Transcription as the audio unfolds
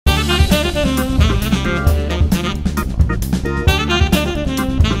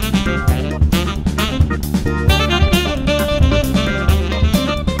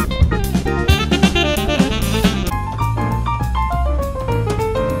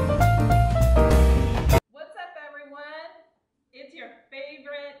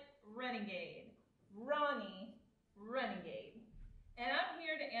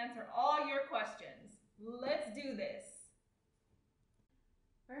do this.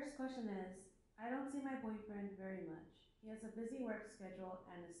 First question is, I don't see my boyfriend very much. He has a busy work schedule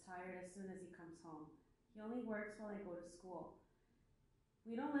and is tired as soon as he comes home. He only works while I go to school.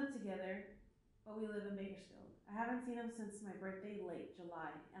 We don't live together, but we live in Bakersfield. I haven't seen him since my birthday late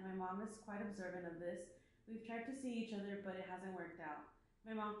July, and my mom is quite observant of this. We've tried to see each other, but it hasn't worked out.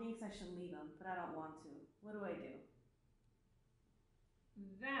 My mom thinks I should leave him, but I don't want to. What do I do?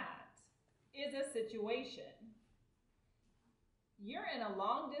 That is a situation. You're in a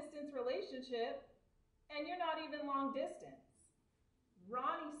long distance relationship and you're not even long distance.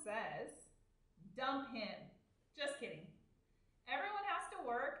 Ronnie says, dump him. Just kidding. Everyone has to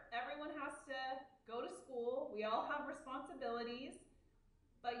work. Everyone has to go to school. We all have responsibilities,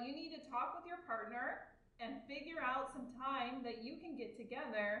 but you need to talk with your partner and figure out some time that you can get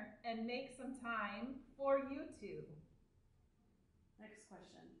together and make some time for you two. Next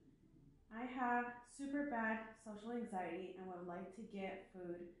question. I have super bad social anxiety and would like to get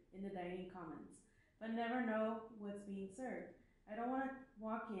food in the dining commons, but never know what's being served. I don't want to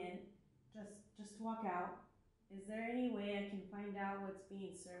walk in, just walk out. Is there any way I can find out what's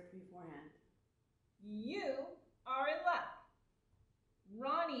being served beforehand? You are in luck.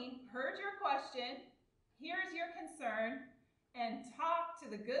 Ronnie heard your question, hears your concern, and talked to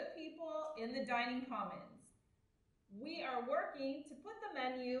the good people in the dining commons. We are working to put the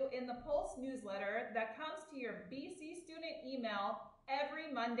menu in the Pulse newsletter that comes to your BC student email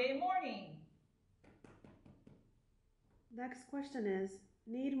every Monday morning. Next question is,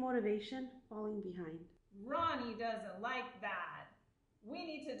 need motivation, falling behind. Ronnie doesn't like that. We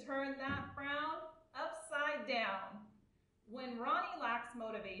need to turn that frown upside down. When Ronnie lacks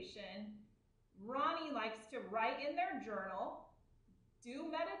motivation, Ronnie likes to write in their journal,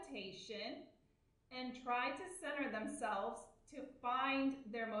 do meditation, and try to center themselves to find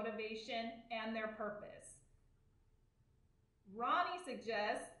their motivation and their purpose. Ronnie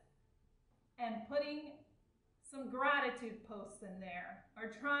suggests putting some gratitude posts in there, or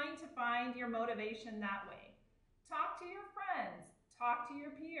trying to find your motivation that way. Talk to your friends, talk to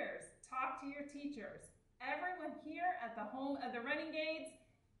your peers, talk to your teachers. Everyone here at the home of the Renegades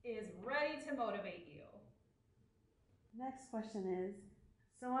is ready to motivate you. Next question is,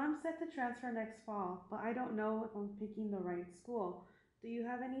 so I'm set to transfer next fall, but I don't know if I'm picking the right school. Do you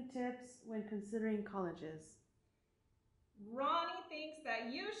have any tips when considering colleges? Ronnie thinks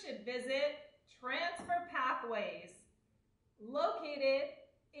that you should visit Transfer Pathways, located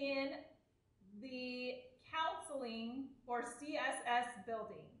in the counseling or CSS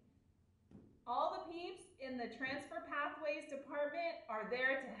building. All the peeps in the Transfer Pathways department are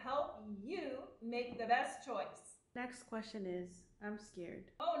there to help you make the best choice. Next question is, I'm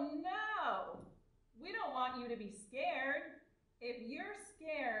scared. Oh no! We don't want you to be scared. If you're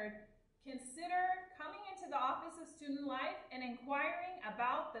scared, consider coming into the Office of Student Life and inquiring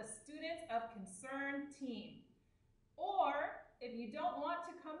about the Students of Concern team. Or, if you don't want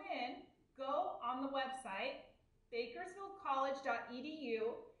to come in, go on the website,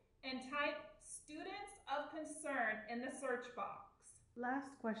 bakersfieldcollege.edu, and type Students of Concern in the search box.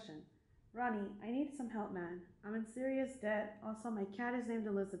 Last question. Ronnie, I need some help, man. I'm in serious debt. Also, my cat is named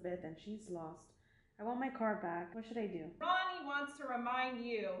Elizabeth and she's lost. I want my car back. What should I do? Ronnie wants to remind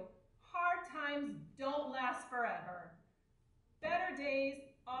you, hard times don't last forever. Better days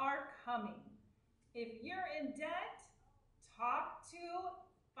are coming. If you're in debt, talk to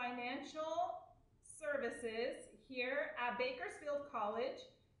financial services here at Bakersfield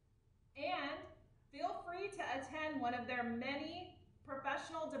College, and feel free to attend one of their many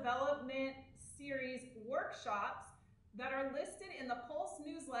professional development series workshops that are listed in the Pulse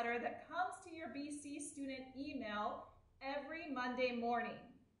newsletter that comes to your BC student email every Monday morning.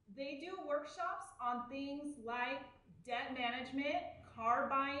 They do workshops on things like debt management, car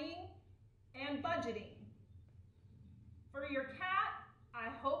buying, and budgeting. For your cat, I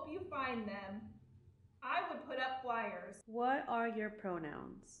hope you find them. I would put up flyers. What are your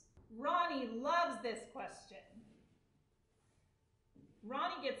pronouns? Ronnie loves this question.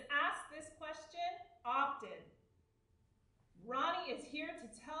 Ronnie gets asked this question often. Ronnie is here to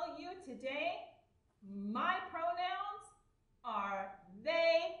tell you today, my pronouns are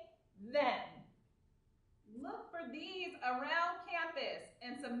they, them. Look for these around campus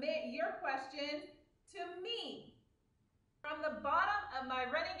and submit your questions to me. From the bottom of my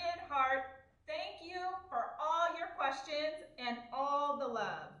Renegade heart, thank you for all your questions and all the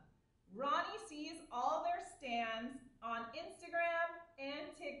love. Ronnie sees all their stands on Instagram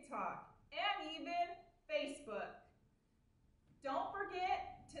and TikTok, and even Facebook. Don't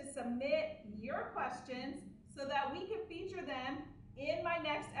forget to submit your questions so that we can feature them in my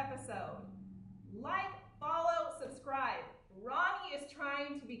next episode. Like Follow, subscribe. Ronnie is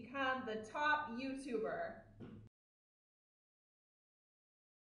trying to become the top YouTuber.